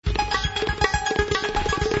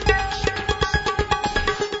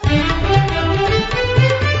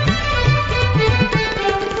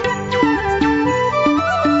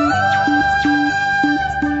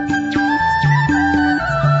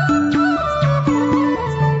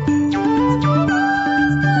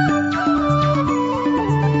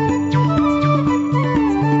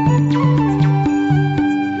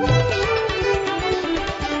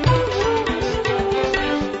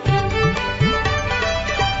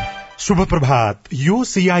शुभ प्रभात। यो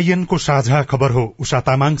सीआईएन को साझा खबर हो। उषा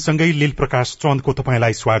तामाङसँगै लील प्रकाश चन्दको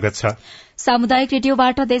तपाईंलाई स्वागत छ। सामुदायिक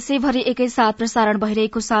रेडियोबाट देशैभरि एकैसाथ प्रसारण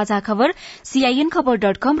भइरहेको साझा खबर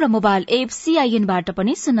CINखबर.com र मोबाइल एप CINबाट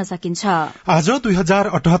पनि सुन्न सकिन्छ। आज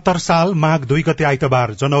 2078 साल माघ 2 गते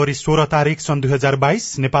आइतबार जनवरी 16 तारिक सन्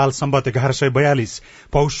 2022 नेपाल सम्वत 1142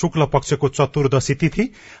 पौष शुक्ल पक्षको चतुर्दशी तिथि।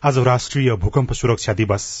 आज राष्ट्रिय भूकम्प सुरक्षा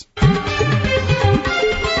दिवस।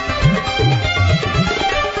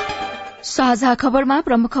 साझा खबरमा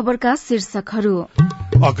प्रमुख खबरका शीर्षकहरू।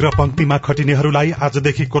 अग्रपंक्तिमा खटिनेहरूलाई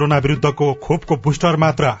आजदेखि कोरोना विरूद्धको खोपको बुस्टर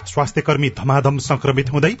मात्रा। स्वास्थ्यकर्मी धमाधम संक्रमित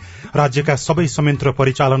हुँदै राज्यका सबै संयन्त्र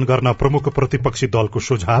परिचालन गर्न प्रमुख प्रतिपक्षी दलको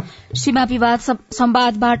सुझाव। सीमा विवाद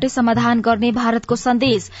संवादबाटै समाधान गर्ने भारतको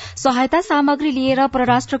सन्देश। सहायता सामग्री लिएर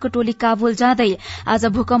परराष्ट्रको टोली काबुल जाँदै। आज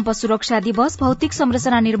भूकम्प सुरक्षा दिवस। भौतिक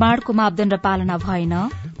संरचना निर्माणको मापदण्ड पालना भएन।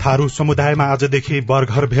 थारू समुदायमा आजदेखि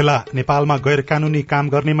बर्घर भेला। नेपालमा गैर कानूनी काम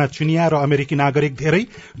गर्नेमा चिनिया र अमेरिकी नागरिक धेरै।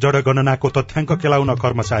 जनगणनाको तथ्याङ्क केलाउन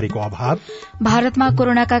कर्मचारीको अभाव। भारतमा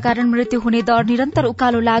कोरोनाका कारण मृत्यु हुने दर निरन्तर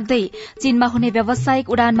उकालो लाग्दै। चीनमा हुने व्यावसायिक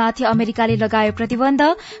उडानमाथि अमेरिकाले लगायो प्रतिबन्ध।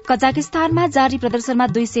 कजाकिस्तानमा जारी प्रदर्शनमा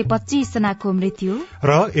 225 जनाको मृत्यु।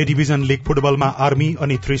 र ए डिभिजन लीग फुटबलमा आर्मी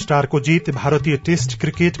अनि 3 स्टारको जीत। भारतीय टेस्ट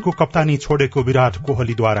क्रिकेटको कप्तानी छोडेको विराट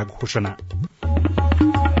कोहलीद्वारा घोषणा।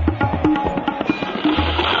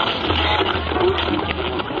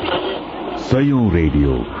 सयौं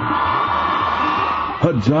रेडियो,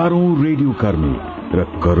 हजारौं रेडियो कर्मी र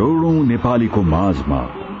करोड़ौं नेपालीको माझमा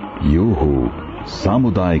यो हो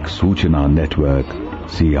सामुदायिक सूचना नेटवर्क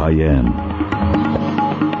CIN।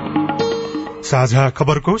 साझा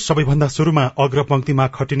खबरको सबैभन्दा शुरूमा अग्रपंक्तिमा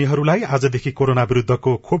खटिनेहरूलाई आजदेखि कोरोना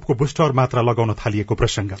विरूद्धको खोपको बुस्टर मात्रा लगाउन थालिएको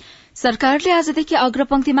प्रसंग। सरकारले आजदेखि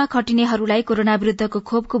अग्रपंक्तिमा खटिनेहरूलाई कोरोना विरूद्धको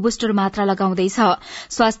खोपको बुस्टर मात्रा लगाउँदैछ।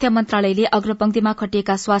 स्वास्थ्य मन्त्रालयले अग्रपंक्तिमा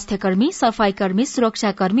खटिएका स्वास्थ्यकर्मी, सफाईकर्मी,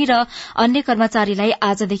 सुरक्षाकर्मी र अन्य कर्मचारीलाई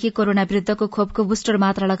आजदेखि कोरोना विरूद्धको खोपको बुस्टर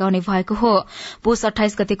मात्रा लगाउने भएको हो। पुस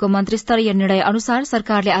 28 गतेको मन्त्री स्तरीय निर्णय अनुसार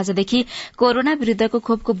सरकारले आजदेखि कोरोना विरूद्धको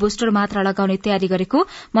खोपको बुस्टर मात्रा लगाउने तयारी गरेको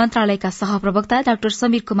मन्त्रालयका सहप्रवक्ता डाक्टर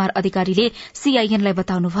समीर कुमार अधिकारीले CINलाई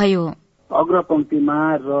बताउनुभयो।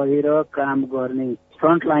 अग्रपंक्तिमा रहेर काम गर्ने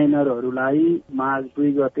फ्रन्टलाइनरहरूलाई माघ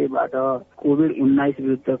 2 गतेबाट कोभिड-19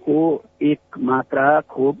 विरुद्धको एक मात्रा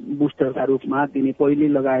खोप बुस्टरका रूपमा दिने। पहिले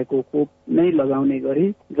लगाएको खोप नै लगाउने गरी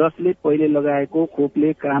जसले पहिले लगाएको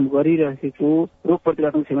खोपले काम गरिरहेको रोग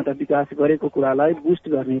प्रतिरोधक क्षमता विकास गरेको कुरालाई बुस्ट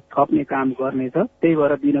गर्ने थप्ने काम गर्नेछ। त्यही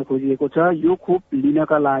भएर दिन खोजिएको छ। यो खोप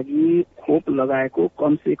लिनका लागि खोप लगाएको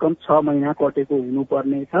कमसे कम 6 महिना कटेको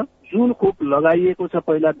हुनुपर्ने छ। जुन खोप लगाइएको छ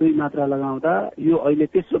पहिला 2 मात्रा लगाउँदा, यो अहिले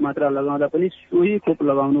तेस्रो मात्रा लगाउँदा पनि सोही खोप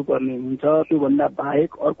लगाउनु पर्ने हुन्छ। त्योभन्दा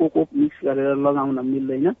बाहेक अर्को खोप मिक्स गरेर लगाउन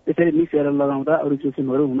मिल्दैन। त्यसरी मिक्स गरेर लगाउँदा अरू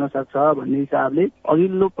जोखिमहरू हुन सक्छ भन्ने हिसाबले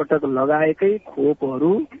अघिल्लो पटक लगाएकै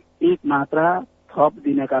खोपहरू 1 मात्रा थप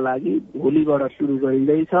दिनका लागि भोलिबाट सुरु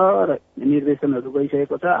गरिँदैछ र निर्देशनहरू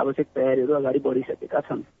गइसकेको छ। आवश्यक तयारीहरू अगाडि बढिसकेका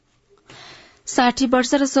छन्। 60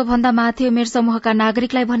 वर्ष र सोभन्दा माथि उमेर समूहका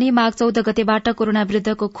नागरिकलाई भने माघ 14 गतेबाट कोरोना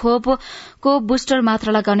विरूद्धको खोपको बुस्टर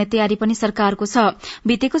मात्रा लगाउने तयारी पनि सरकारको छ।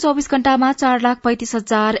 बितेको 24 घण्टामा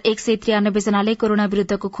 4,35,193 जनाले कोरोना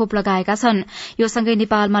विरूद्धको खोप लगाएका छन्। यो सँगै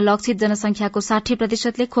नेपालमा लक्षित जनसंख्याको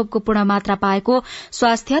 60% ले खोपको पूर्ण मात्रा पाएको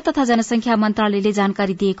स्वास्थ्य तथा जनसंख्या मन्त्रालयले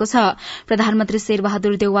जानकारी दिएको छ। प्रधानमन्त्री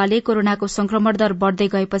शेरबहादुर देउवाले कोरोनाको संक्रमण दर बढ़दै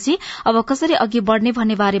गएपछि अब कसरी अघि बढ़ने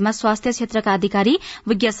भन्ने बारेमा स्वास्थ्य क्षेत्रका अधिकारी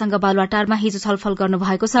विज्ञ संघ बालुवाटारमा हिजो छलफल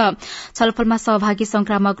गर्नुभएको छ। छलफलमा सहभागी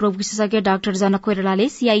संक्रामक रोग विशेषज्ञ डाक्टर जनक कोइरालाले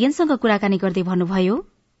CINसँग कुराकानी गर्दै भन्नुभयो।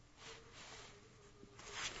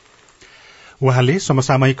 उहाँले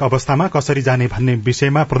समसामयिक अवस्थामा कसरी जाने भन्ने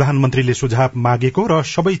विषयमा प्रधानमन्त्रीले सुझाव मागेको र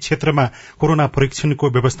सबै क्षेत्रमा कोरोना परीक्षणको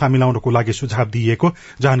व्यवस्था मिलाउनको लागि सुझाव दिएको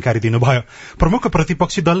जानकारी दिनुभयो। प्रमुख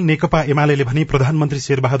प्रतिपक्षी दल नेकपा एमाले भने प्रधानमन्त्री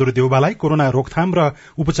शेरबहादुर देउवालाई कोरोना रोकथाम र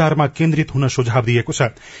उपचारमा केन्द्रित हुन सुझाव दिएको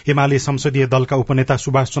छ। एमाले संसदीय दलका उपनेता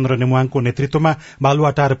सुभाष चन्द्र नेमुवाङको नेतृत्वमा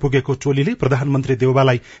बालुवाटार पुगेको टोलीले प्रधानमन्त्री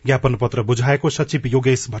देउवालाई ज्ञापन पत्र बुझाएको सचिव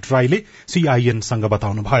योगेश भट्टराईले CINसँग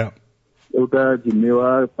बताउनुभयो। एउटा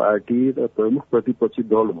जिम्मेवार पार्टी र प्रमुख प्रतिपक्षी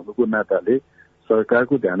दल हुनुको नाताले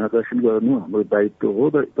सरकारको ध्यान आकर्षण गर्नु हाम्रो दायित्व हो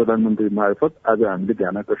र प्रधानमन्त्री मार्फत आज हामीले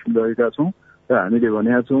ध्यान आकर्षण गरेका छौं र हामीले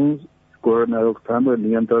भनेका छौं कोरोना रोकथाम र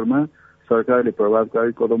नियन्त्रणमा सरकारले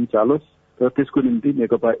प्रभावकारी कदम चालोस् र त्यसको निम्ति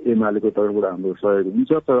नेकपा एमालेको तर्फबाट हाम्रो सहयोग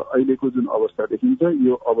हुन्छ। तर अहिलेको जुन अवस्था देखिन्छ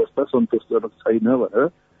यो अवस्था सन्तोषजनक छैन भनेर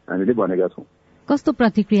हामीले भनेका छौं। कस्तो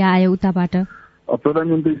प्रतिक्रिया आयो उताबाट?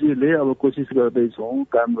 प्रधानमन्त्रीजीले अब कोसिस गर्दैछौँ,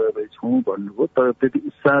 काम गर्दैछौँ भन्नुभयो, तर त्यति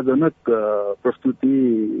उत्साहजनक प्रस्तुति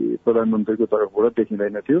प्रधानमन्त्रीको तर्फबाट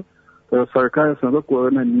देखिँदैन थियो। तर सरकारसँग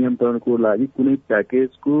कोरोना नियन्त्रणको लागि कुनै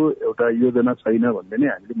प्याकेजको एउटा योजना छैन भन्ने नै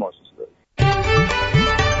हामीले महसुस गर्यौं।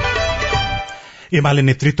 एमाले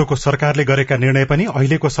नेतृत्वको सरकारले गरेका निर्णय पनि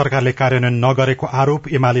अहिलेको सरकारले कार्यान्वयन नगरेको आरोप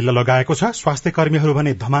एमालेले लगाएको छ। स्वास्थ्य कर्मीहरू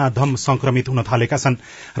भने धमाधम संक्रमित हुन थालेका छन्।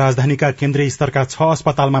 राजधानीका केन्द्रीय स्तरका 6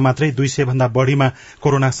 अस्पतालमा मात्रै 200 भन्दा बढ़ीमा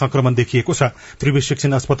कोरोना संक्रमण देखिएको छ। त्रिवी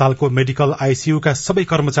शिक्षण अस्पतालको मेडिकल आईसीयूका सबै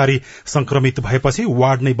कर्मचारी संक्रमित भएपछि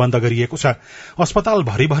वार्ड नै बन्द गरिएको छ। अस्पताल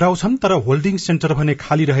भरिभराउ छन् तर होल्डिङ सेन्टर भने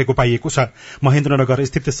खाली रहेको पाइएको छ। महेन्द्रनगर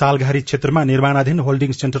स्थित सालघारी क्षेत्रमा निर्माणाधीन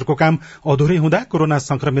होल्डिङ सेन्टरको काम अधुरै हुँदा कोरोना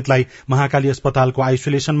संक्रमितलाई महाकाली अस्पतालको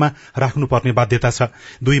आइसोलेसनमा राख्नुपर्ने बाध्यता छ।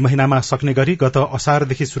 2 महिनामा सक्ने गरी गत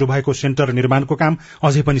असारदेखि शुरू भएको सेन्टर निर्माणको काम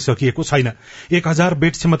अझै पनि सकिएको छैन। 1000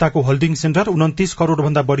 बेड क्षमताको होल्डिङ सेन्टर 29 करोड़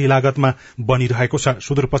भन्दा बढ़ी लागतमा बनिरहेको छ।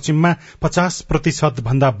 सुदूरपश्चिममा 50%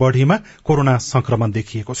 भन्दा बढ़ीमा कोरोना संक्रमण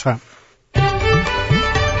देखिएको छ।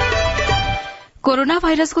 कोरोना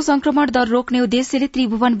भाइरसको संक्रमण दर रोक्ने उद्देश्यले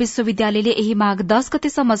त्रिभुवन विश्वविद्यालयले यही माघ 10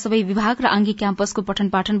 गतेसम्म सबै विभाग र आंगिक क्याम्पसको पठन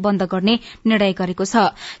पाठन बन्द गर्ने निर्णय गरेको छ।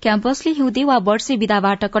 क्याम्पसले हिउँदे वा वर्षे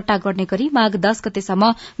विदाबाट कट्टा गर्ने गरी माघ 10 गतेसम्म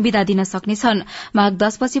विदा दिन सक्नेछन्। माघ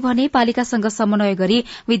 10 पछि भने पालिकासँग समन्वय गरी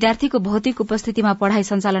विद्यार्थीको भौतिक उपस्थितिमा पढ़ाई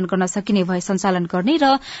सञ्चालन गर्न सकिने भए सञ्चालन गर्ने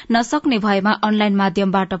र नसक्ने भएमा अनलाइन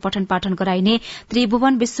माध्यमबाट पठन पाठन गराइने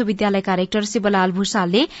त्रिभुवन विश्वविद्यालयका रेक्टर शिवलाल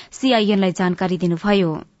भूषालले सीआईएनलाई जानकारी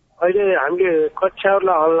दिनुभयो। अहिले हामीले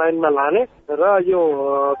कक्षाहरूलाई अनलाइनमा लाने र यो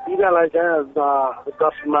विद्यालय चाहिँ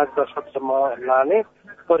 10 माघ 10 गतेसम्म लाने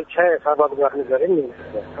परीक्षा यथावत गर्ने गरी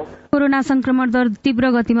निर्णय गर्छौं। कोरोना संक्रमण दर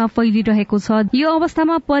तीव्र गतिमा फैलिरहेको छ। यो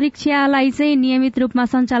अवस्थामा परीक्षालाई चाहिँ नियमित रूपमा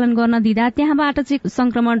सञ्चालन गर्न दिँदा त्यहाँबाट चाहिँ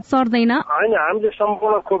संक्रमण सर्दैन हैन। हामीले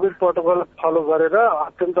सम्पूर्ण कोभिड प्रोटोकल फलो गरेर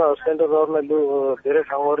अत्यन्त सेन्टरहरूलाई धेरै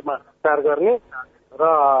ठाउँहरूमा विस्तार गर्ने र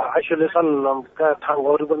आइसोलेसनका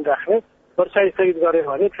ठाउँहरू पनि राख्ने। परीक्षा स्थगित गर्यो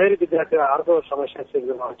भने फेरि विद्यार्थीहरू अर्को समस्या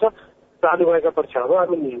सिर्जना हुन्छ। चालू भएका परीक्षाहरू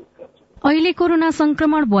हामी नियमित गर्छौं। अहिले कोरोना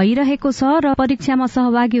संक्रमण भइरहेको छ र परीक्षामा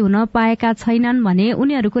सहभागी हुन पाएका छैनन् भने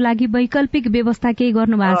उनीहरूको लागि वैकल्पिक व्यवस्था केही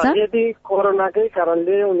गर्नु भएको छ? यदि कोरोनाकै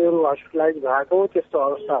कारणले उनीहरू हस्पिटलाइज भएको त्यस्तो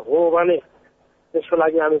अवस्था हो भने त्यसको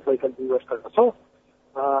लागि हामी वैकल्पिक व्यवस्था गर्छौं।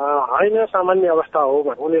 होइन सामान्य अवस्था हो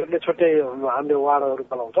भने उनीहरूले छुट्टै हामीले वार्डहरू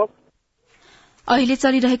बनाउँछौं। अहिले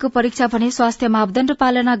चलिरहेको परीक्षा भने स्वास्थ्य मापदण्ड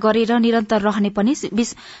पालना गरेर निरन्तर रहने पनि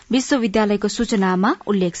विश्वविद्यालयको सूचनामा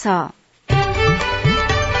उल्लेख छ।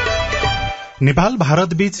 नेपाल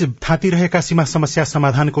भारत बीच थाँतिरहेका सीमा समस्या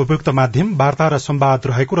समाधानको उपयुक्त माध्यम वार्ता र संवाद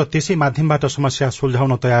रहेको र त्यसै माध्यमबाट समस्या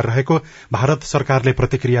सुल्झाउन तयार रहेको भारत सरकारले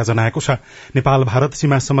प्रतिक्रिया जनाएको छ। नेपाल भारत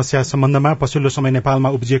सीमा समस्या सम्बन्धमा पछिल्लो समय नेपालमा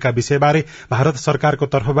उब्जिएका विषयबारे भारत सरकारको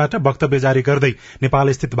तर्फबाट वक्तव्य जारी गर्दै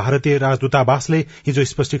नेपाल स्थित भारतीय राजदूतावासले हिजो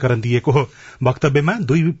स्पष्टीकरण दिएको हो। वक्तव्यमा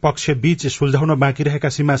दुई पक्ष बीच सुल्झाउन बाँकी रहेका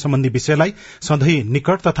सीमा सम्बन्धी विषयलाई सधैँ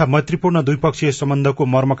निकट तथा मैत्रीपूर्ण द्विपक्षीय सम्बन्धको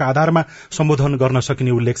मर्मका आधारमा सम्बोधन गर्न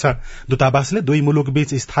सकिने उल्लेख छ। दूतावास दुई मुलुक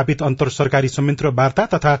बीच स्थापित अन्तर सरकारी संयन्त्र वार्ता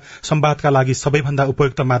तथा संवादका लागि सबैभन्दा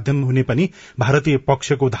उपयुक्त माध्यम हुने पनि भारतीय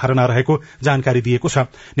पक्षको धारणा रहेको जानकारी दिएको छ।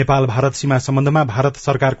 नेपाल भारत सीमा सम्बन्धमा भारत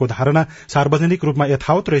सरकारको धारणा सार्वजनिक रूपमा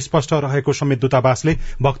यथावत र स्पष्ट रहेको समेत दूतावासले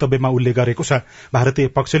वक्तव्यमा उल्लेख गरेको छ। भारतीय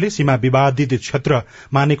पक्षले सीमा विवादित क्षेत्र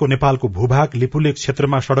मानेको नेपालको भूभाग लिपुलेख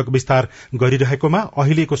क्षेत्रमा सड़क विस्तार गरिरहेकोमा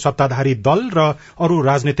अहिलेको सत्ताधारी दल र अरू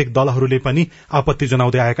राजनैतिक दलहरूले पनि आपत्ति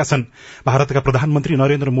जनाउँदै आएका छन्। भारतका प्रधानमन्त्री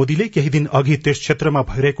नरेन्द्र मोदीले केही दिन अघि त्यस क्षेत्रमा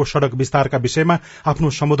भइरहेको सड़क विस्तारका विषयमा आफ्नो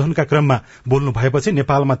सम्बोधनका क्रममा बोल्नु भएपछि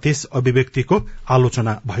नेपालमा त्यस अभिव्यक्तिको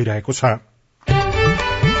आलोचना भइरहेको छ।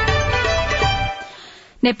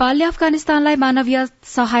 नेपालले अफगानिस्तानलाई मानवीय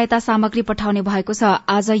सहायता सामग्री पठाउने भएको छ।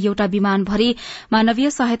 आज एउटा विमानभरि मानवीय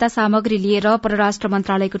सहायता सामग्री लिएर परराष्ट्र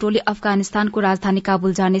मन्त्रालयको टोली अफगानिस्तानको राजधानी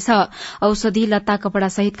काबुल जानेछ। औषधि, लत्ता, कपड़ा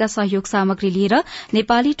सहितका सहयोग सामग्री लिएर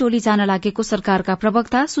नेपाली टोली जान लागेको सरकारका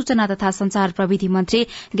प्रवक्ता सूचना तथा संचार प्रविधि मन्त्री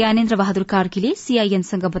ज्ञानेन्द्र बहादुर कार्कीले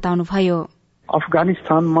सीआईएनसँग बताउनुभयो।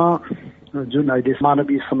 अफगानिस्तानमा जुन अहिले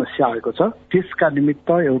मानवीय समस्या आएको छ त्यसका निमित्त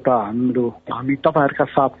एउटा हामी तपाईहरुका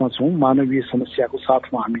साथमा छौं। मानवीय समस्याको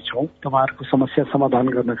साथमा हामी छौं। तपाईहरुको समस्या समाधान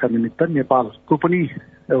गर्नका निमित्त नेपालको पनि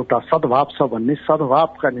एउटा सद्भाव छ भन्ने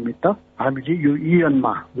सद्भावका निमित्त हामीले यो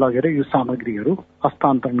इएनमा लगेर यो सामग्रीहरू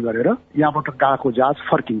हस्तान्तरण गरेर यहाँबाट गएको जहाज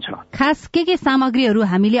फर्किन्छ। खास के सामग्रीहरू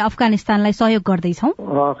हामीले अफगानिस्तानलाई सहयोग गर्दैछौं?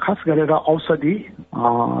 खास गरेर औषधि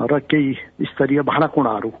र केही स्तरीय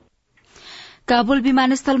भाँडाकुँडाहरू। काबुल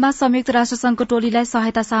विमानस्थलमा संयुक्त राष्ट्रसंघको टोलीलाई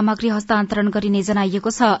सहायता सामग्री हस्तान्तरण गरिने जनाइएको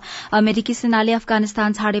छ। अमेरिकी सेनाले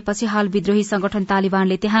अफगानिस्तान छाडेपछि हाल विद्रोही संगठन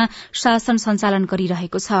तालिबानले त्यहाँ शासन सञ्चालन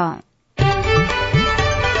गरिरहेको छ।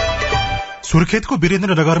 सुर्खेतको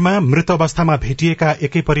वीरेन्द्रनगरमा मृत अवस्थामा भेटिएका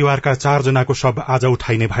एकै परिवारका 4 जनाको शव आज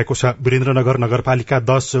उठाइने भएको छ। वीरेन्द्रनगर नगरपालिका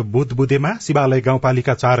 10 बुधबुदेमा शिवालय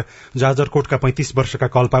गाउँपालिका 4 जाजरकोटका 35 वर्षका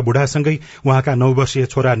कल्पा बुढासँगै उहाँका 9 वर्षीय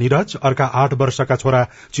छोरा निरज, अर्का 8 वर्षका छोरा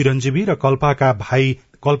चिरञ्जीवी र कल्पाका भाइ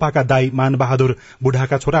कल्पाका दाई मानबहादुर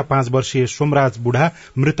बुढाका छोरा 5 वर्षीय सोमराज बुढा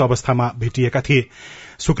मृत अवस्थामा भेटिएका थिए।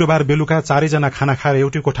 शुक्रबार बेलुका 4 जना खाना खाएर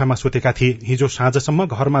एउटै कोठामा सुतेका थिए। हिजो साँझसम्म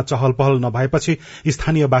घरमा चहल पहल नभएपछि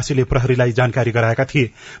स्थानीयवासीले प्रहरीलाई जानकारी गराएका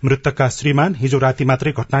थिए। मृतकका श्रीमान हिजो राति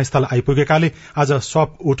मात्रै घटनास्थल आइपुगेकाले आज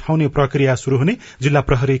शव उठाउने प्रक्रिया शुरू हुने जिल्ला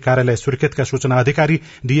प्रहरी कार्यालय सुर्खेतका सूचना अधिकारी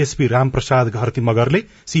डीएसपी रामप्रसाद घरती मगरले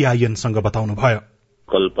सीआईएनसँग बताउनुभयो।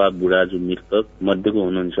 कल्पा बुढा जो मृतक मध्येको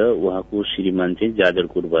हुनुहुन्छ उहाँको श्रीमान चाहिँ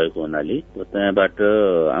जाजरकोट भएको हुनाले त्यहाँबाट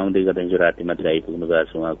आउँदै गर्दा हिजो राति मात्रै आइपुग्नु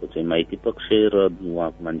भएको छ उहाँको चाहिँ माइती पक्ष र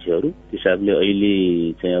उहाँको मान्छेहरू। त्यस हिसाबले अहिले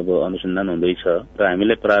चाहिँ अब अनुसन्धान हुँदैछ र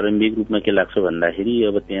हामीलाई प्रारम्भिक रूपमा के लाग्छ भन्दाखेरि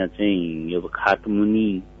अब त्यहाँ चाहिँ अब खाटमुनि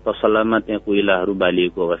तसलामा त्यहाँ कोइलाहरू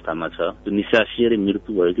बालिएको अवस्थामा छ। त्यो निसासिएर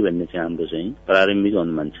मृत्यु भयो कि भन्ने चाहिँ हाम्रो चाहिँ प्रारम्भिक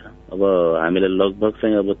अनुमान छ। अब हामीलाई लगभग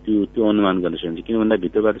चाहिँ अब त्यो अनुमान गर्न सकिन्छ किन भन्दा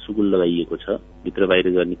भित्रबाट सुकुल लगाइएको छ, भित्र बाहिर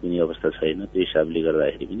गर्ने कुनै अवस्था छैन। त्यो हिसाबले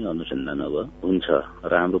गर्दाखेरि पनि अनुसन्धान अब हुन्छ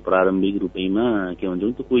र हाम्रो प्रारम्भिक रूपैमा के भन्छ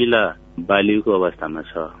त्यो कोइला बालिएको अवस्थामा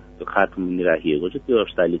छ, त्यो खाटमुनि राखिएको छ। त्यो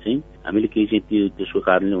अवस्थाले चाहिँ हामीले केही चाहिँ त्यसको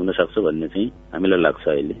कारणले हुन सक्छ भन्ने चाहिँ हामीलाई लाग्छ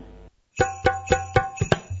अहिले।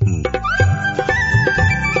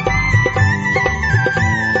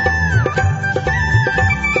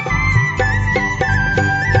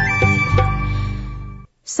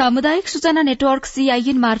 सामुदायिक सूचना नेटवर्क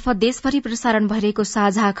सीआईएन मार्फत देशभरि प्रसारण भइरहेको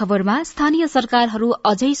साझा खबरमा स्थानीय सरकारहरू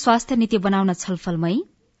अझै स्वास्थ्य नीति बनाउन छलफलमै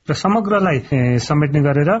र समग्रलाई समेट्ने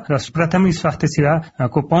गरेर र प्राथमिक स्वास्थ्य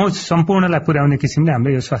सेवाको पहुँच सम्पूर्णलाई पुर्याउने किसिमले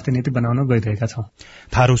हामीले यो स्वास्थ्य नीति बनाउन गइरहेका छौं।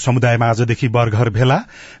 थारू समुदायमा आजदेखि बर्घर भेला।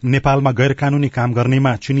 नेपालमा गैर कानूनी काम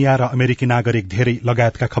गर्नेमा चिनिया र अमेरिकी नागरिक धेरै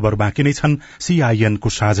लगायतका खबर बाँकी नै छन्। सीआईएनको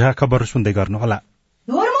साझा खबर सुन्दै गर्नुहोला।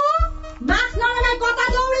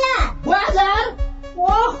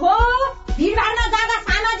 भीड़भाड़मा जाँदा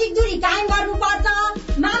सामाजिक दूरी कायम गर्नुपर्छ,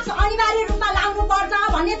 मास्क अनिवार्य रूपमा लाउनु पर्छ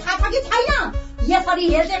भन्ने थाहा छ कि छैन? यसरी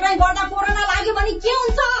हेलटेक्राइ गर्दा कोरोना लाग्यो भने के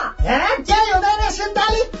हुन्छ? केही हुँदैन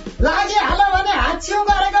सिन्ताली, लागिहाल्यो भने हाच्छिउ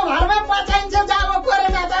गरेको घरमा पचाइन्छ जाब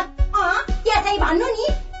कोरोना त। त्यसै भन्नु नि,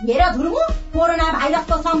 हेर धुर्मु, कोरोना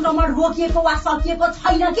भाइरसको संक्रमण रोकिएको वा सकिएको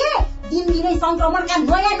छैन के? दिनदिनै संक्रमणका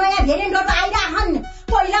नयाँ नयाँ भेरिएन्टहरू आइरहन्।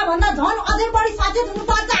 पहिला भन्दा झन् अझै बढी सचेत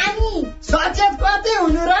हुनुपर्छ हामी। सचेत कति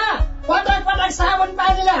हुनु र? पटक पटक साबुन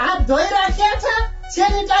पानीले हात धोइराखेको छ,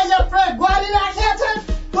 सेनिटाइजर प्रयोग गरिराखेको छ,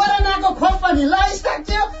 कोरोनाको खोप पनि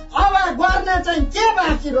लगाइसक्यो, अब गर्न चाहिँ के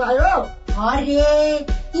बाँकी रह्यो? अरे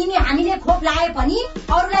तिमी हामीले खोप लाए पनि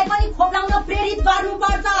अरूलाई पनि खोप लाउन प्रेरित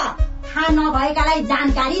गर्नुपर्छ। थाहा नभएकालाई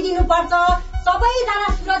जानकारी दिनुपर्छ। सबैजना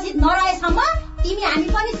सुरक्षित नरहेसम्म तिमी हामी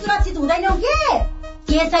पनि सुरक्षित हुँदैनौ के?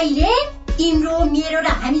 त्यसैले तिम्रो मेरो र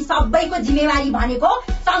हामी सबैको जिम्मेवारी भनेको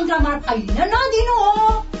संक्रमण फैलिन नदिनु हो।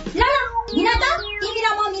 ल हिँड त, तिमी र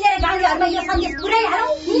म मिलेर गाउँलेहरूमा यो सन्देश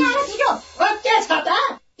पुर्याइहालौँ। हिँड छिटो। के छ त?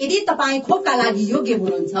 यदि तपाईँ खोपका लागि योग्य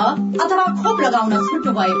हुनुहुन्छ अथवा खोप लगाउन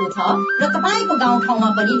छुट्नु भएको छ र तपाईँको गाउँठाउँमा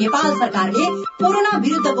पनि नेपाल सरकारले कोरोना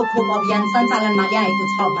विरुद्धको खोप अभियान सञ्चालनमा ल्याएको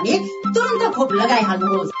छ भने तुरन्त खोप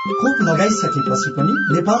लगाइहाल्नुहोस्। खोप लगाइसकेपछि पनि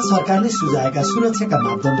नेपाल सरकारले सुझाएका सुरक्षाका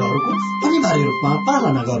मापदण्डहरूको अनिवार्य रूपमा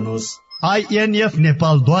पालना गर्नुहोस्। आईएनएफ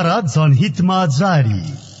नेपालद्वारा जनहितमा जारी।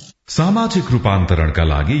 सामाजिक रूपान्तरणका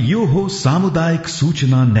लागि यो हो सामुदायिक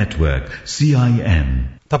सूचना नेटवर्क सीआईएन।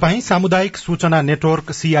 तपाई सामुदायिक सूचना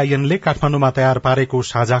नेटवर्क सीआईएनले काठमाडौँमा तयार पारेको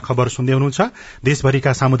साझा खबर सुन्दै हुनुहुन्छ।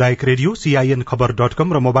 देशभरिका सामुदायिक रेडियो सीआईएन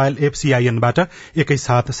खबर.com र मोबाइल एप सीआईएनबाट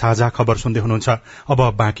एकैसाथ साझा खबर सुन्दै हुनुहुन्छ। अब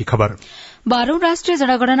बाँकी खबर। 12औं राष्ट्रिय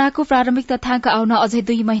जनगणनाको प्रारम्भिक तथ्याङ्क आउन अझै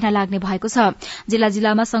 2 महिना लाग्ने भएको छ। जिल्ला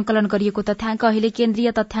जिल्लामा संकलन गरिएको तथ्याङ्क अहिले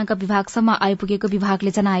केन्द्रीय तथ्याङ्क विभागसम्म आइपुगेको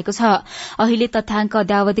विभागले जनाएको छ। अहिले तथ्याङ्क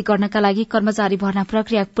अद्यावधि गर्नका लागि कर्मचारी भर्ना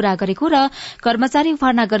प्रक्रिया पूरा गरेको र कर्मचारी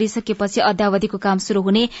भर्ना गरिसकेपछि अद्यावधिको काम शुरू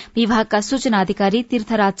हुने विभागका सूचना अधिकारी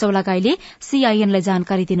तीर्थराज चौलागाईले सीआईएनलाई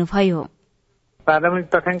जानकारी दिनुभयो। प्रारम्भिक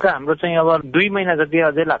तथ्याङ्क हाम्रो चाहिँ अब 2 महिना जति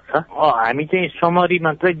अझै लाग्छ। हामी चाहिँ समरी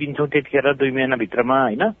मात्रै दिन्छौँ त्यतिखेर 2 महिनाभित्रमा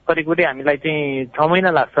होइन। करिब करिब हामीलाई चाहिँ 6 महिना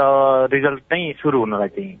लाग्छ रिजल्ट चाहिँ सुरु हुनलाई।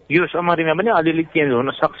 चाहिँ यो समरीमा पनि अलिअलि चेन्ज हुन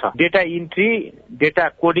सक्छ। डेटा इन्ट्री, डेटा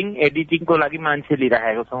कोडिङ, एडिटिङको लागि मान्छे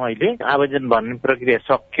लिइराखेको छौँ। अहिले आवेदन भर्ने प्रक्रिया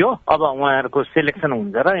सक्यो। अब उहाँहरूको सेलेक्सन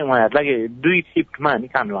हुन्छ र उहाँहरूलाई 2 शिफ्टमा हामी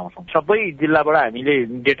काम लगाउँछौँ। सबै जिल्लाबाट हामीले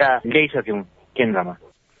डेटा ल्याइसक्यौँ केन्द्रमा।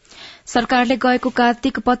 सरकारले गएको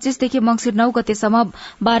कार्तिक 25 देखि मंसिर 9 गतेसम्म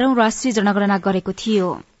 12औं राष्ट्रिय जनगणना गरेको थियो।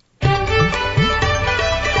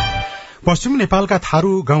 पश्चिम नेपालका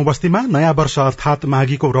थारू गाउँ बस्तीमा नयाँ वर्ष अर्थात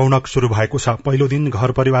माघीको रौनक शुरू भएको छ। पहिलो दिन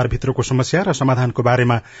घर परिवारभित्रको समस्या र समाधानको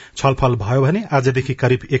बारेमा छलफल भयो भने आजदेखि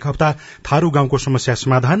करिब 1 हप्ता थारू गाउँको समस्या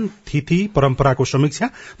समाधान, तिथि, परम्पराको समीक्षा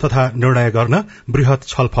तथा निर्णय गर्न वृहत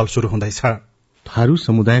छलफल शुरू हुँदैछ। थारू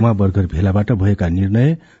समुदायमा बर्गर भेलाबाट भएका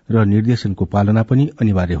निर्णय र निर्देशनको पालना पनि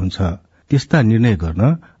अनिवार्य हुन्छ। त्यस्ता निर्णय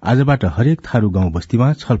गर्न आजबाट हरेक थारू गाउँ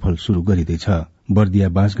बस्तीमा छलफल शुरू गरिँदैछ। बर्दिया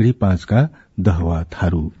बाँसगढ़ी 5 का दहवा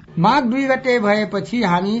थारू माघ 2 गते भएपछि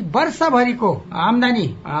हामी वर्षभरिको आमदानी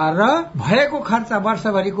र भएको खर्च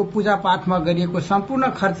वर्षभरिको पूजा पाठमा गरिएको सम्पूर्ण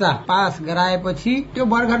खर्च पास गराएपछि त्यो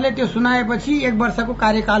बर्गरले त्यो सुनाएपछि 1 वर्षको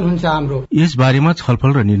कार्यकाल हुन्छ हाम्रो। यस बारेमा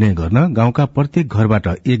छलफल र निर्णय गर्न गाउँका प्रत्येक घरबाट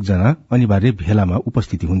 1 जना अनिवार्य भेलामा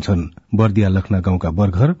उपस्थिति हुन्छन्। बर्दिया लखना गाउँका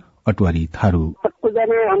बर्गर अटवारी थारू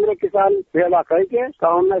सबजना हाम्रो किसान भेला करके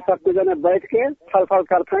गाँव में सबजना बैठ के छलफल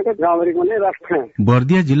करते हैं गाँव में रखते हैं।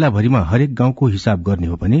 बर्दिया जिल्लाभरिमा हरेक गाउँको हिसाब गर्ने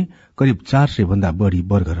हो भने करिब 400 भन्दा बढ़ी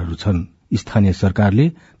बर्गरहरू छन्। स्थानीय सरकारले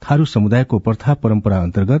थारू समुदायको प्रथा परम्परा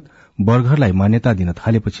अन्तर्गत बर्गरलाई मान्यता दिन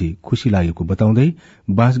थालेपछि खुशी लागेको बताउँदै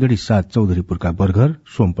बाँसगढ़ी 7 चौधरीपुरका बर्गर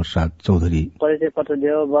सोम प्रसाद चौधरी परिचय पत्र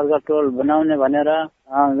दियो बर्गर टोल बनाउने भनेर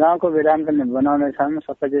गाउँको बेलामा पनि बनाउनेछन्,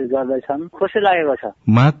 सबै चिज गर्दैछन्, खुसी लागेको छ।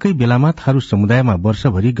 माघकै बेलामा थारू समुदायमा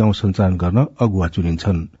वर्षभरि गाउँ सञ्चालन गर्न अगुवा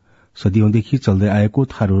चुनिन्छन्। सदियौंदेखि चल्दै आएको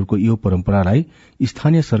थारूहरूको यो परम्परालाई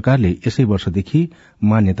स्थानीय सरकारले यसै वर्षदेखि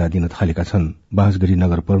मान्यता दिन थालेका छन्। बाँसगढ़ी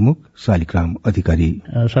नगर प्रमुख शालिग्राम अधिकारी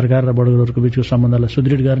सरकार र बर्गरहरूको बीचको सम्बन्धलाई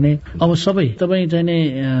सुदृढ गर्ने अब सबै तपाईँ चाहिने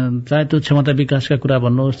चाहे त्यो क्षमता विकासका कुरा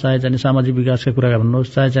भन्नुहोस्, चाहे चाहिँ सामाजिक विकासका कुरा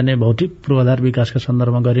भन्नुहोस्, चाहे चाहिँ भौतिक पूर्वाधार विकासका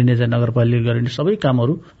सन्दर्भमा गरिने चाहिँ नगरपालिका गरिने सबै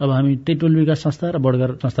कामहरू अब हामी टेटोल विकास संस्था र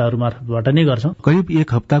बर्गर संस्थाहरू मार्फतबाट नै गर्छौं। करिब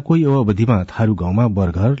 1 हप्ताको यो अवधिमा थारू गाउँमा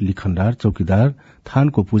बर्गर, लिखनदार, चौकीदार,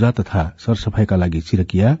 थानको पूजा तथा सरसफाईका लागि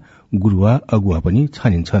चिरकिया, गुरुवा, अगुवा पनि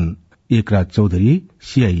छानिन्छन्। Ekraj Chaudhary,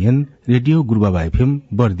 CIN radio Gurubaba FM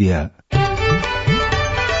Bardiya.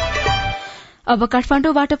 अब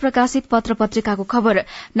काठमाण्डुबाट प्रकाशित पत्र पत्रिकाको खबर।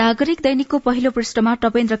 नागरिक दैनिकको पहिलो पृष्ठमा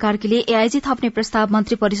टपेन्द्र कार्कीले एआईजी थप्ने प्रस्ताव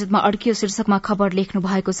मन्त्री परिषदमा अड्कियो शीर्षकमा खबर लेख्नु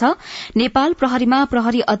भएको छ। नेपाल प्रहरीमा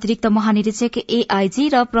प्रहरी अतिरिक्त महानिरीक्षक एआईजी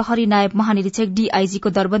र प्रहरी नायब महानिरीक्षक डीआईजीको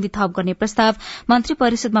दरबन्दी थप गर्ने प्रस्ताव मन्त्री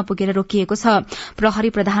परिषदमा पुगेर रोकिएको छ। प्रहरी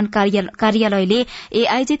प्रधान कार्यालयले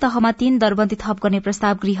एआईजी तहमा 3 दरबन्दी थप गर्ने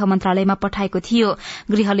प्रस्ताव गृह मन्त्रालयमा पठाएको थियो।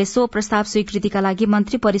 गृहले सो प्रस्ताव स्वीकृतिका लागि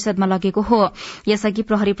मन्त्री परिषदमा लगेको हो। यसअघि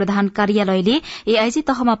प्रहरी प्रधान कार्यालयले एआईजी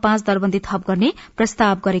तहमा 5 दरबन्दी थप गर्ने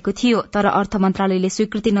प्रस्ताव गरेको थियो, तर अर्थ मन्त्रालयले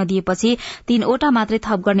स्वीकृति नदिएपछि 3 वटा मात्रै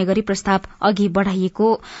थप गर्ने गरी प्रस्ताव अघि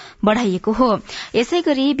बढ़ाइएको हो।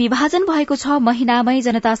 यसैगरी विभाजन भएको 6 महिनामै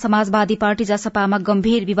जनता समाजवादी पार्टी जसपामा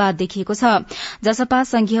गम्भीर विवाद देखिएको छ। जसपा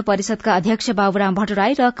संघीय परिषदका अध्यक्ष बाबुराम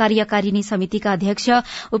भट्टराई र कार्यकारिणी समितिका अध्यक्ष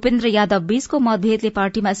उपेन्द्र यादव बीचको मतभेदले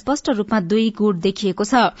पार्टीमा स्पष्ट रूपमा 2 गुट देखिएको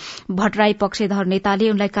छ। भट्टराई पक्षधर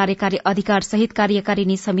नेताले उनलाई कार्यकारी अधिकार सहित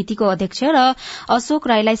कार्यकारिणी समितिको अध्यक्ष र अशोक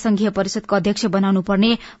राईलाई संघीय परिषदको अध्यक्ष बनाउनु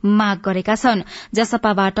पर्ने माग गरेका छन्।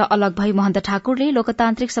 जसपाबाट अलग भई महन्त ठाकुरले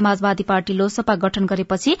लोकतान्त्रिक समाजवादी पार्टी लोसपा गठन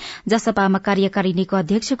गरेपछि जसपामा कार्यकारिणीको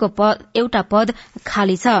अध्यक्षको एउटा पद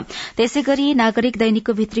खाली छ। त्यसैगरी नागरिक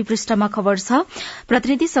दैनिकको भित्री पृष्ठमा खबर छ।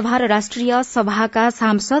 प्रतिनिधि सभा र राष्ट्रिय सभाका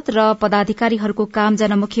सांसद र पदाधिकारीहरूको काम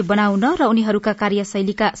जनमुखी बनाउन र उनीहरूका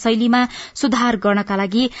कार्यशैलीमा सुधार गर्नका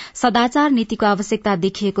लागि सदाचार नीतिको आवश्यकता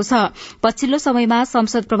देखिएको छ। पछिल्लो समयमा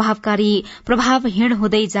संसद प्रभावहीन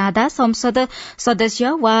हुँदै जाँदा संसद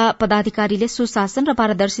सदस्य वा पदाधिकारीले सुशासन र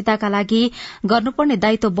पारदर्शिताका लागि गर्नुपर्ने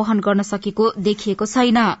दायित्व वहन गर्न सकेको देखिएको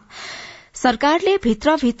छैन। सरकारले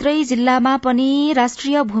भित्रै जिल्लामा पनि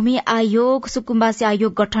राष्ट्रिय भूमि आयोग सुकुम्बासी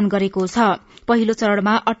आयोग गठन गरेको छ। पहिलो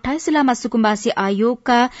चरणमा 28 जिल्लामा सुकुम्बासी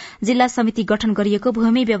आयोगका जिल्ला समिति गठन गरिएको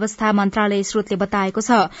भूमि व्यवस्था मन्त्रालय स्रोतले बताएको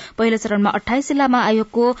छ। पहिलो चरणमा 28 जिल्लामा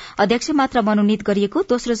आयोगको अध्यक्ष मात्र मनोनित गरिएको,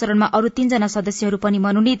 दोस्रो चरणमा अरू 3 जना सदस्यहरू पनि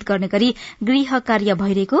मनोनित गर्ने गरी गृह कार्य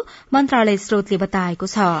भइरहेको मन्त्रालय स्रोतले बताएको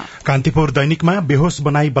छ। कान्तिपुर दैनिकमा बेहोस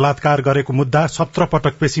बनाई बलात्कार गरेको मुद्दा 17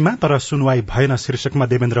 पटक पेशीमा तर सुनवाई भएन शीर्षकमा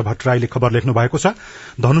देवेन्द्र भट्टराईले खबर लेख्नु भएको छ।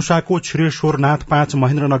 धनुषाको छिरेश्वरनाथ 5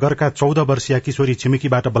 महेन्द्रनगरका 14 वर्षीय किशोरी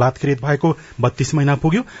छिमेकीबाट बलात्कृत भएको 32 महिना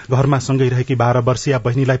पुग्यो। घरमा सँगै रहेकी 12 वर्षीय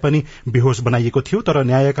बहिनीलाई पनि बेहोस बनाइएको थियो, तर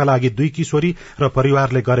न्यायका लागि 2 किशोरी र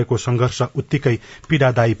परिवारले गरेको संघर्ष उत्तिकै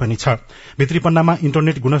पीड़ादायी पनि छ। भित्री पन्नामा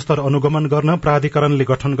इन्टरनेट गुणस्तर अनुगमन गर्न प्राधिकरणले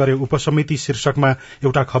गठन गरे उपसमिति शीर्षकमा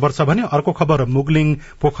एउटा खबर छ भने अर्को खबर मुगलिङ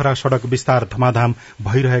पोखरा सड़क विस्तार धमाधम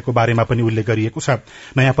भइरहेको बारेमा पनि उल्लेख गरिएको छ।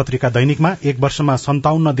 नयाँ पत्रिका दैनिकमा 1 वर्षमा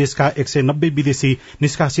 57 देशका 190 विदेशी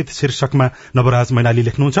निष्कासित शीर्षकमा नवराज मैनाली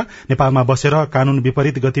लेख्नुहुन्छ। नेपालमा बसेर कानून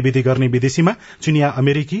विपरीत गतिविधि गर्ने विदेशीमा चिनिया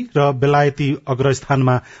अमेरिकी र बेलायती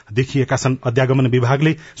अग्रस्थानमा देखिएका छन्। अध्यागमन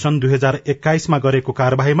विभागले सन् 2021 मा गरेको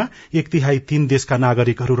कार्यवाहीमा 1/3 देशका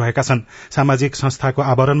नागरिकहरू रहेका छन्। सामाजिक संस्थाको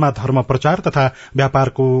आवरणमा धर्म प्रचार तथा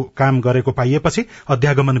व्यापारको काम गरेको पाइएपछि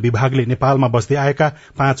अध्यागमन विभागले नेपालमा बस्दै आएका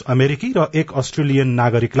 5 अमेरिकी र 1 अस्ट्रेलियन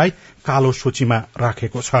नागरिकलाई कालो सूचीमा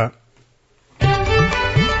राखेको छ।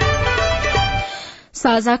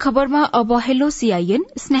 साझा खबरमा अब हेलो सीआईएन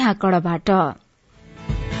स्नेहा कडाबाट।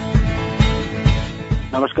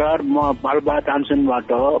 नमस्कार, म पाल्पा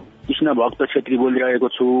तानसेनबाट कृष्ण भक्त छेत्री बोलिरहेको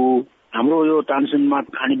छु। हाम्रो यो तानसेनमा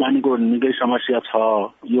खानेपानीको निकै समस्या छ।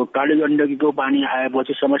 यो काली गण्डकीको पानी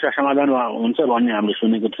आएपछि समस्या समाधान हुन्छ भन्ने हामीले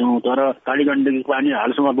सुनेको थियौँ, तर काली गण्डकीको पानी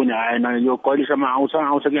हालसम्म पनि आएन। यो कहिलेसम्म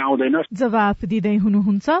आउँछ कि आउँदैन? जवाफ दिँदै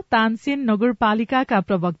हुनुहुन्छ तानसेन नगरपालिकाका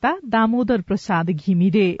प्रवक्ता दामोदर प्रसाद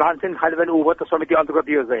घिमिरे। तानसेन खानेपानी उपभोक्ता समिति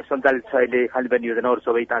अन्तर्गत यो सञ्चालित छ अहिले खानेपानी योजनाहरू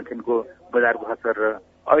सबै तानसेनको बजारको खर्च गरेर।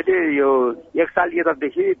 अहिले यो 1 साल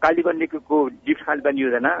यतादेखि काली गण्डकीको लिफ्ट खानेपानी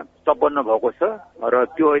योजना सम्पन्न भएको छ र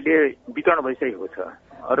त्यो अहिले वितरण भइसकेको छ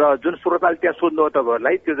र जुन स्रोतले त्यहाँ सोध्नु हो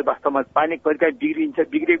तपाईँहरूलाई, त्यो चाहिँ वास्तवमा पानी कहिले बिग्रिन्छ,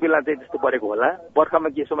 बिग्रेको बेला चाहिँ त्यस्तो परेको होला। बर्खामा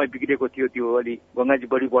के समय बिग्रेको थियो, त्यो अलि गङ्गाजी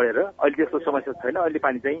बढी बढेर अहिले त्यस्तो समस्या छैन। अहिले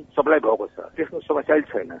पानी चाहिँ सप्लाई भएको छ, त्यस्तो समस्या अहिले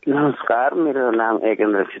छैन। नमस्कार, मेरो नाम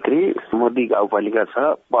एकेन्द्र छेत्री, मोदी गाउँपालिका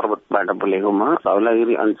छ, पर्वतबाट बोलेको। म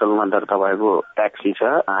धौलागिरी अञ्चलमा दर्ता भएको ट्याक्सी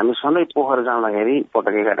छ। हामी सधैँ पोखर जाँदाखेरि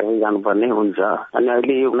पटके काटेर जानुपर्ने हुन्छ अनि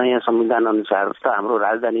अहिले यो नयाँ संविधान अनुसार त हाम्रो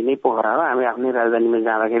राजधानी नै पोखरा हो। हामी आफ्नै राजधानीमा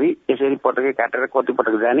जाँदाखेरि यसरी पटके काटेर कति पटक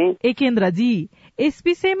जाने? एकेन्द्रजी, यस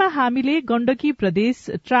विषयमा हामीले गण्डकी प्रदेश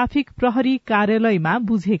ट्राफिक प्रहरी कार्यालयमा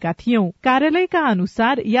बुझेका थियौं। कार्यालयका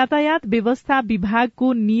अनुसार यातायात व्यवस्था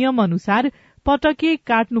विभागको नियम अनुसार पटके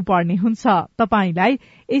काट्नुपर्ने हुन्छ। तपाईंलाई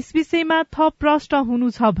यस विषयमा थप प्रश्न हुनु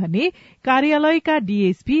छ भने कार्यालयका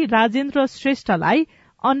डीएसपी राजेन्द्र श्रेष्ठलाई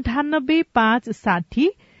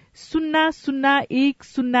 9856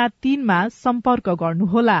 00103 मा सम्पर्क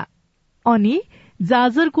गर्नुहोला। अनि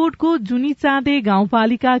जाजरकोटको जुनीचाँदे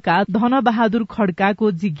गाउँपालिकाका धनबहादुर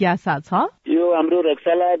खड्काको जिज्ञासा छ, यो हाम्रो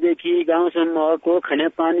रक्सालादेखि गाउँसम्मको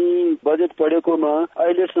खानेपानी बजेट पढेकोमा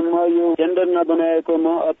अहिलेसम्म यो टेन्डर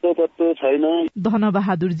नबनाएकोमा अत्तो पत्तो छैन।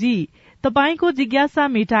 धनबहादुरजी, तपाईको जिज्ञासा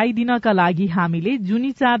मेटाइदिनका लागि हामीले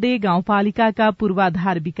जुनीचाँदे गाउँपालिकाका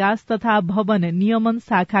पूर्वाधार विकास तथा भवन नियमन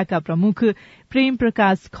शाखाका प्रमुख प्रेम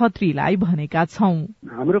प्रकाश खत्रीलाई भनेका छौं।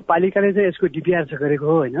 हाम्रो पालिकाले चाहिँ यसको डिपिआर गरेको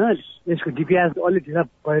हो होइन, यसको डिपिआर अलिक ढिला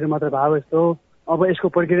भएर मात्र भयो यस्तो। अब यसको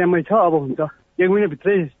प्रक्रियामै छ, अब हुन्छ 1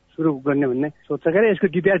 महिनाभित्रै सुरु गर्ने भन्ने सोच्छ के यसको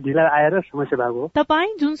डिपिआर ढिला आएर समस्या भएको हो।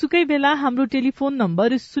 तपाईँ जुनसुकै बेला हाम्रो टेलिफोन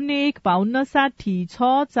नम्बर 0152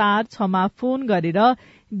 646 मा फोन गरेर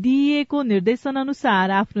दिइएको निर्देशन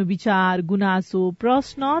अनुसार आफ्नो विचार, गुनासो,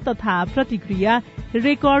 प्रश्न तथा प्रतिक्रिया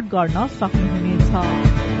रेकर्ड गर्न सक्नुहुनेछ।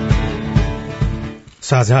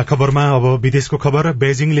 साझा खबरमा अब विदेशको खबर।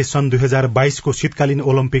 बेजिङले सन् 2022 को शीतकालीन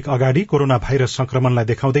ओलम्पिक अगाडि कोरोना भाइरस संक्रमणलाई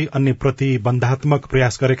देखाउँदै अन्य प्रतिबन्धात्मक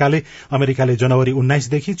प्रयास गरेकाले अमेरिकाले जनवरी 19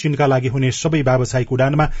 देखि चीनका लागि हुने सबै व्यावसायिक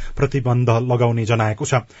उडानमा प्रतिबन्ध लगाउने जनाएको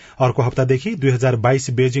छ। अर्को हप्तादेखि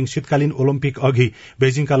 2022 बेजिङ शीतकालीन ओलम्पिक अघि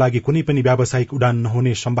बेजिङका लागि कुनै पनि व्यावसायिक उडान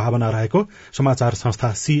नहुने सम्भावना रहेको समाचार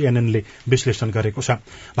संस्था CNN ले विश्लेषण गरेको छ।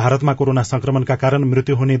 भारतमा कोरोना संक्रमणका कारण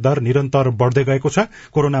मृत्यु हुने दर निरन्तर बढ़दै गएको छ।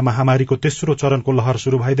 कोरोना महामारीको तेस्रो चरणको लहर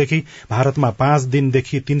शुरू भएदेखि भारतमा 5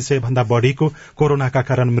 दिनदेखि 300 भन्दा बढ़ीको कोरोनाका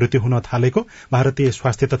कारण मृत्यु हुन थालेको भारतीय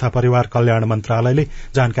स्वास्थ्य तथा परिवार कल्याण मन्त्रालयले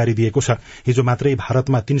जानकारी दिएको छ। हिजो मात्रै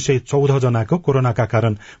भारतमा 314 जनाको कोरोनाका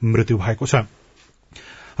कारण मृत्यु भएको छ।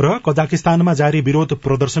 र कजाकिस्तानमा जारी विरोध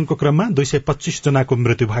प्रदर्शनको क्रममा 225 जनाको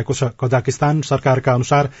मृत्यु भएको छ। कजाकिस्तान सरकारका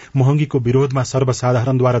अनुसार महँगीको विरोधमा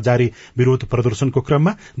सर्वसाधारणद्वारा जारी विरोध प्रदर्शनको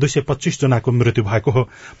क्रममा 225 जनाको मृत्यु भएको हो।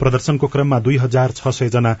 प्रदर्शनको क्रममा 2600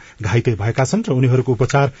 जना घाइते भएका छन् र उनीहरूको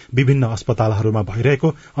उपचार विभिन्न अस्पतालहरूमा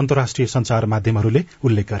भइरहेको अन्तर्राष्ट्रिय संचार माध्यमहरूले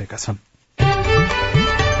उल्लेख गरेका छन्।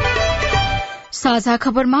 साझा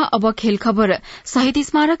खबरमा अब खेल खबर। शहीद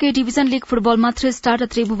स्मारक ए डिभिजन लीग फुटबलमा 3 स्टार र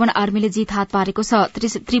त्रिभुवन आर्मीले जित हात पारेको छ।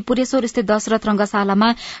 त्रिपुरेश्वर स्थित दशरथ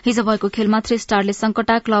रंगशालामा हिजो भएको खेलमा 3 स्टारले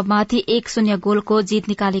संकटा क्लबमाथि 1-0 गोलको जित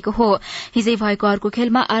निकालेको हो। हिजै भएको अर्को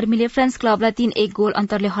खेलमा आर्मीले फ्रेन्च क्लबलाई 3-1 गोल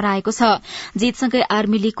अन्तरले हराएको छ। जितसँगै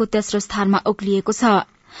आर्मी लीगको तेस्रो स्थानमा उक्लिएको छ।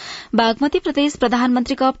 बागमती प्रदेश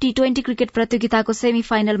प्रधानमन्त्री कप T20 क्रिकेट प्रतियोगिताको सेमी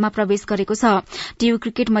फाइनलमा प्रवेश गरेको छ। टियु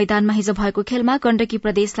क्रिकेट मैदानमा हिजो भएको खेलमा गण्डकी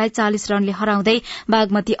प्रदेशलाई 40 रनले हराउँदै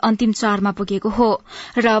बागमती अन्तिम 4 मा पुगेको हो।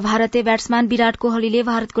 र भारतीय ब्याट्सम्यान विराट कोहलीले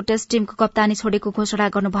भारतको टेस्ट टीमको कप्तानी छोडेको घोषणा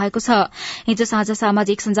गर्नुभएको छ। हिजो साँझ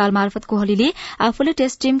सामाजिक सञ्जाल मार्फत कोहलीले आफूले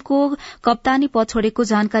टेस्ट टीमको कप्तानी पद छोडेको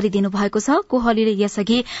जानकारी दिनुभएको छ। कोहलीले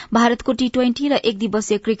यसअघि भारतको T20 र 1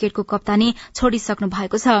 दिवसीय क्रिकेटको कप्तानी छोडिसक्नु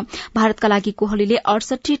भएको छ। भारतका लागि कोहलीले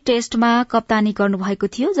 68 टेस्टमा कप्तानी गर्नुभएको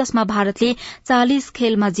थियो, जसमा भारतले 40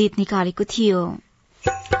 खेलमा जित निकालेको थियो।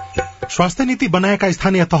 स्वास्थ्य नीति बनाएका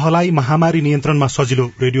स्थानीय तहलाई महामारी नियन्त्रणमा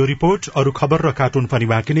सजिलो। रेडियो रिपोर्ट, अरू खबर र कार्टुन पनि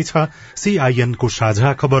बाँकी नै छ। CIN को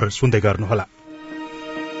साझा खबर सुन्दै गर्नुहोला।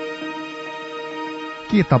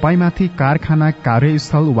 के तपाईमाथि कारखाना,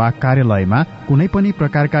 कार्यस्थल वा कार्यालयमा कुनै पनि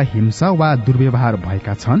प्रकारका हिंसा वा दुर्व्यवहार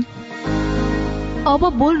भएका छन्? अब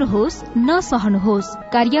बोल्नुहोस्, नसहनुहोस्।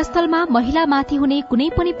 कार्यस्थलमा महिलामाथि हुने कुनै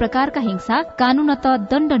पनि प्रकारका हिंसा कानूनत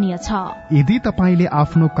दण्डनीय छ। यदि तपाईँले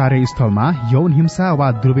आफ्नो कार्यस्थलमा यौन हिंसा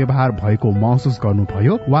वा दुर्व्यवहार भएको महसुस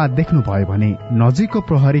गर्नुभयो वा देख्नुभयो भने नजिकको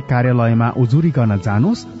प्रहरी कार्यालयमा उजुरी गर्न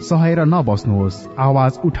जानुहोस्, सहेर नबस्नुहोस्,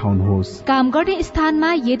 आवाज उठाउनुहोस्। काम गर्ने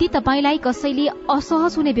स्थानमा यदि तपाईँलाई कसैले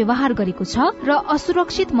असहज हुने व्यवहार गरेको छ र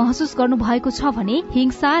असुरक्षित महसुस गर्नु भएको छ भने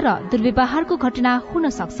हिंसा र दुर्व्यवहारको घटना हुन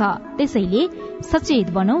सक्छ। त्यसैले सचेत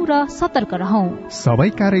बनौं र सतर्क रहौं। सबै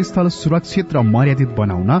कार्यस्थल सुरक्षित र मर्यादित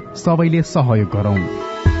बनाउन सबैले सहयोग गरौं।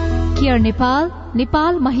 केयर नेपाल,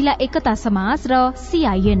 नेपाल महिला एकता समाज र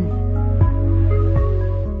CIN।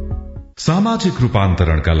 सामाजिक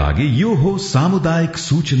रूपान्तरणका लागि यो हो सामुदायिक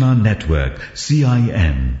सूचना नेटवर्क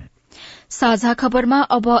CIN। साझा खबरमा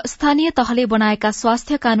अब स्थानीय तहले बनाएका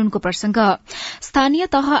स्वास्थ्य कानूनको प्रसंग। स्थानीय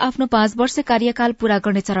तह आफ्नो 5 वर्ष कार्यकाल पूरा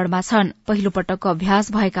गर्ने चरणमा छन्। पहिलो पटकको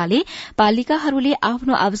अभ्यास भएकाले पालिकाहरूले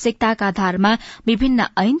आफ्नो आवश्यकताका आधारमा विभिन्न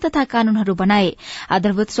ऐन तथा कानूनहरू बनाए।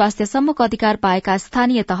 आधारभूत स्वास्थ्यसम्मको अधिकार पाएका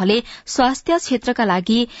स्थानीय तहले स्वास्थ्य क्षेत्रका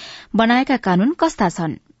लागि बनाएका कानून कस्ता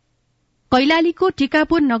छन्? कैलालीको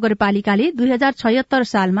टिकापुर नगरपालिकाले 2076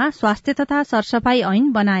 सालमा स्वास्थ्य तथा सरसफाई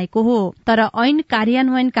ऐन बनाएको हो, तर ऐन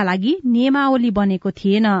कार्यान्वयनका लागि नियमावली बनेको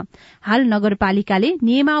थिएन। हाल नगरपालिकाले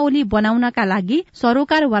नियमावली बनाउनका लागि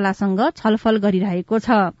सरोकारवालासँग छलफल गरिरहेको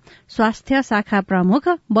छ। स्वास्थ्य शाखा प्रमुख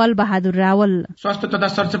बल बहादुर रावल। स्वास्थ्य तथा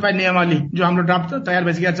सरसफाई नियमावली जो हाम्रो ड्राफ्ट तयार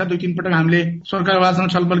भइसकेको छ, 2-3 पटक हामीले सरकारवालासँग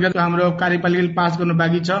छलफल गरेर हाम्रो कार्यपालिकाले पास गर्नु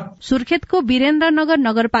बाँकी छ। सुर्खेतको वीरेन्द्रनगर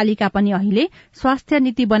नगरपालिका पनि अहिले स्वास्थ्य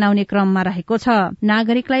नीति बनाउने क्रममा रहेको छ।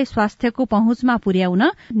 नागरिकलाई स्वास्थ्यको पहुँचमा पुर्याउन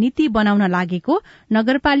नीति बनाउन लागेको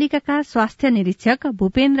नगरपालिकाका स्वास्थ्य निरीक्षक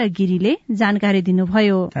भूपेन्द्र गिरीले जानकारी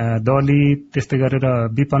दिनुभयो। दलित, त्यस्तै गरेर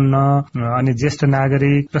विपन्न अनि ज्येष्ठ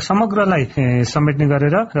नागरिक र समग्रलाई समेट्ने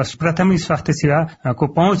गरेर प्राथमिक स्वास्थ्य सेवाको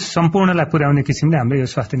पहुँच सम्पूर्णलाई पुर्याउने किसिमले हामीले यो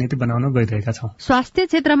स्वास्थ्य नीति बनाउन गइरहेका छौं। स्वास्थ्य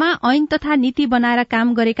क्षेत्रमा ऐन तथा नीति बनाएर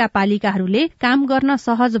काम गरेका पालिकाहरूले काम गर्न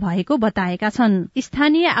सहज भएको बताएका छन्।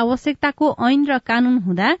 स्थानीय आवश्यकताको ऐन र कानून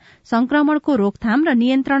हुँदा संक्रमणको रोकथाम र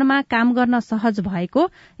नियन्त्रणमा काम गर्न सहज भएको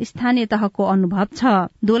स्थानीय तहको अनुभव छ।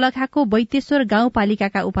 दोलखाको बैतेश्वर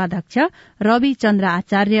गाउँपालिकाका उपाध्यक्ष रवि चन्द्र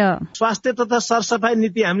आचार्य। स्वास्थ्य तथा सरसफाई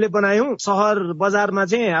नीति हामीले बनायौं। शहर बजारमा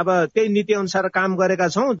चाहिँ अब त्यही नीति अनुसार काम गरेका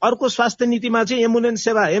छौं। अर्को स्वास्थ्य नीतिमा चाहिँ एम्बुलेन्स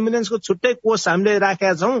सेवा, एम्बुलेन्सको छुट्टै कोष हामीले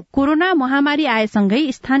राखेका छौं। कोरोना महामारी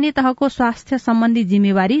आएसँगै स्थानीय तहको स्वास्थ्य सम्बन्धी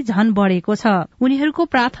जिम्मेवारी झन बढ़ेको छ। उनीहरूको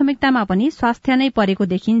प्राथमिकतामा पनि स्वास्थ्य नै परेको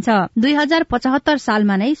देखिन्छ। 2075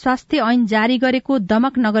 सालमा नै स्वास्थ्य ऐन जारी गरेको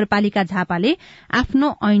दमक नगरपालिका झापाले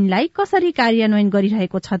आफ्नो ऐनलाई कसरी कार्यान्वयन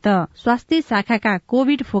गरिरहेको छ त? स्वास्थ्य शाखाका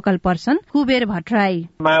Covid focal person Kuber Bhattarai.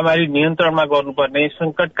 महामारी नियन्त्रणमा गर्नुपर्ने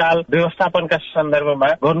संकटकाल व्यवस्थापनका सन्दर्भमा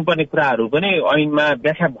गर्नुपर्ने कुराहरू पनि ऐनमा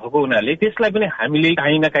व्याख्या भएको हुनाले त्यसलाई पनि हामीले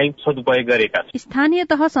काहीँ न काहीँ सदुपयोग गरेका छौं। स्थानीय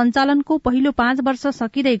तह सञ्चालनको पहिलो 5 वर्ष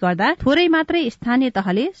सकिँदै गर्दा थोरै मात्रै स्थानीय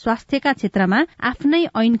तहले स्वास्थ्यका क्षेत्रमा आफ्नै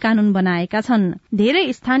ऐन कानून बनाएका छन्। धेरै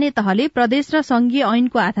स्थानीय तहले प्रदेश र संघीय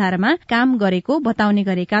ऐनको आधारमा काम गरेको बताउने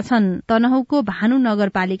गरेका छन्। तनहुँको भानु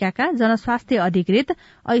नगरपालिकाका जनस्वास्थ्य अधिकृत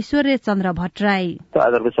ऐश्वर्य चन्द्र भट्टराई।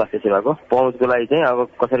 आधारभूत स्वास्थ्य सेवाको पहुँचको लागि चाहिँ अब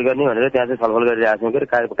कसरी गर्ने भनेर त्यहाँ चाहिँ छलफल गरिरहेका छौँ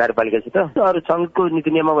कार्यपालिकासित। अरू संघको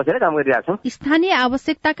नीति नियममा बसेर काम गरिरहेका छौँ। स्थानीय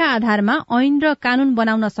आवश्यकताका आधारमा ऐन र कानून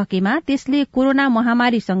बनाउन सकेमा त्यसले कोरोना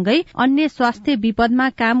महामारीसँगै अन्य स्वास्थ्य विपदमा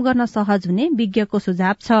काम गर्न सहज हुने विज्ञको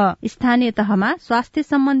सुझाव छ। स्थानीय तहमा स्वास्थ्य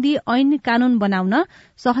सम्बन्धी ऐन कानून बनाउन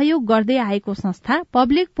सहयोग गर्दै आएको संस्था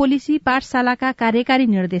पब्लिक पोलिसी पाठशालाका कार्यकारी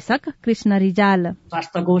निर्देशक कृष्ण रिजाल।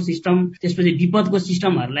 स्वास्थ्यको सिस्टम, त्यसपछि विपदको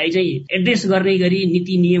सिस्टमहरूलाई चाहिँ एड्रेस गर्ने गरी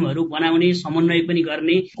नीति नियमहरू बनाउने, समन्वय पनि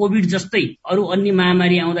गर्ने, कोभिड जस्तै अरू अन्य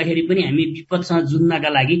महामारी आउँदाखेरि पनि हामी विपदसँग जुझ्नका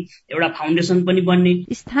लागि एउटा फाउन्डेसन पनि बन्ने।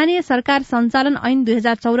 स्थानीय सरकार सञ्चालन ऐन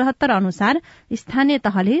 2074 अनुसार स्थानीय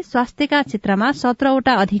तहले स्वास्थ्यका क्षेत्रमा 17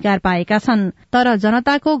 वटा अधिकार पाएका छन्। तर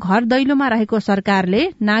जनताको घर दैलोमा रहेको सरकारले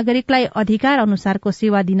नागरिकलाई अधिकार अनुसारको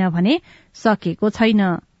सेवा दिन भने सकेको छैन।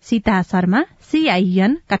 सीता शर्मा,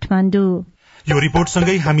 CIN काठमाडौँ। यो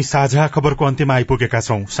रिपोर्टसँगै हामी साझा खबरको अन्त्यमा आइपुगेका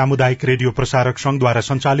छौं। सामुदायिक रेडियो प्रसारक संघद्वारा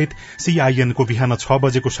संचालित CIN को बिहान 6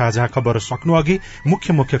 बजेको साझा खबर सक्नु अघि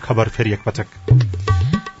मुख्य खबर फेरि एकपटक।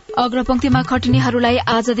 अग्रपंक्तिमा खटिनेहरूलाई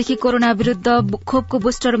आजदेखि कोरोना विरूद्ध खोपको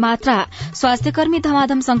बुस्टर मात्रा। स्वास्थ्यकर्मी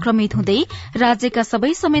धमाधम संक्रमित हुँदै राज्यका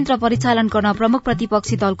सबै संयन्त्र परिचालन गर्न प्रमुख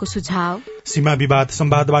प्रतिपक्षी दलको सुझाव। सीमा विवाद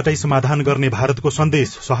संवादबाटै समाधान गर्ने भारतको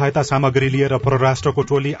सन्देश। सहायता सामग्री लिएर परराष्ट्रको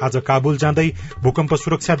टोली आज काबुल जाँदै भूकम्प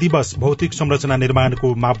सुरक्षा दिवस। भौतिक संरचना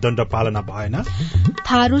निर्माणको मापदण्ड पालना भएन।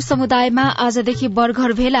 थारू समुदायमा आजदेखि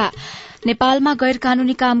बर्गर भेला। नेपालमा गैर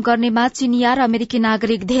कानूनी काम गर्नेमा चिनिया र अमेरिकी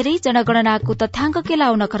नागरिक धेरै, जनगणनाको तथ्याङ्क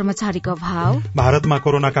केलाउन कर्मचारीको अभाव। भारतमा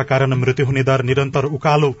कोरोनाका कारण मृत्यु हुने दर निरन्तर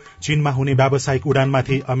उकालो, चीनमा हुने व्यावसायिक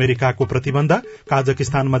उडानमाथि अमेरिकाको प्रतिबन्ध,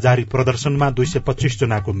 काजाकिस्तानमा जारी प्रदर्शनमा 225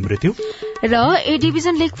 जनाको मृत्यु। र ए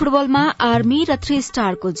डिभिजन लीग फुटबलमा आर्मी र 3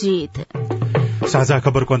 स्टारको जित। साझा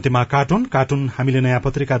खबरको अन्त्यमा कार्टुन हामीले नयाँ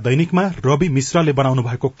पत्रिका दैनिकमा रवि मिश्रले बनाउनु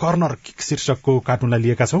भएको कर्नर किक शीर्षकको कार्टुनलाई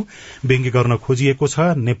लिएका छौं। व्यङ्ग्य गर्न खोजिएको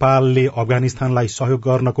छ नेपालले अफगानिस्तानलाई सहयोग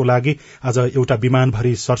गर्नको लागि आज एउटा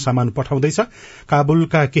विमानभरि सरसामान पठाउँदैछ।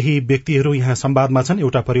 काबुलका केही व्यक्तिहरू यहाँ संवादमा छन्।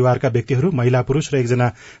 एउटा परिवारका व्यक्तिहरू, महिला पुरूष र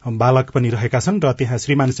एकजना बालक पनि रहेका छन् र त्यहाँ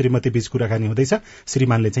श्रीमान श्रीमती बीच कुराकानी हुँदैछ।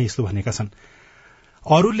 श्रीमानले चाहिँ यस्तो भनेका छन्,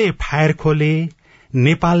 अरूले फायर खोले,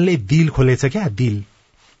 नेपालले दिल खोलेछ क्या, दिल।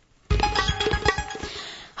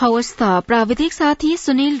 हवस् त, प्राविधिक साथी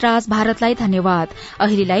सुनिल राज भारतलाई धन्यवाद।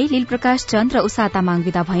 अहिलेलाई लील प्रकाश चन्द र उषा तामाङ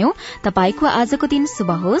विदा भयौं। तपाईको आजको दिन शुभ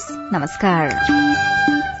होस्। नमस्कार।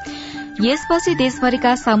 यसपछि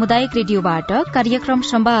देशभरिका सामुदायिक रेडियोबाट कार्यक्रम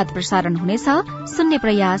संवाद प्रसारण हुनेछ। सुन्ने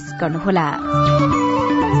प्रयास गर्नुहोला।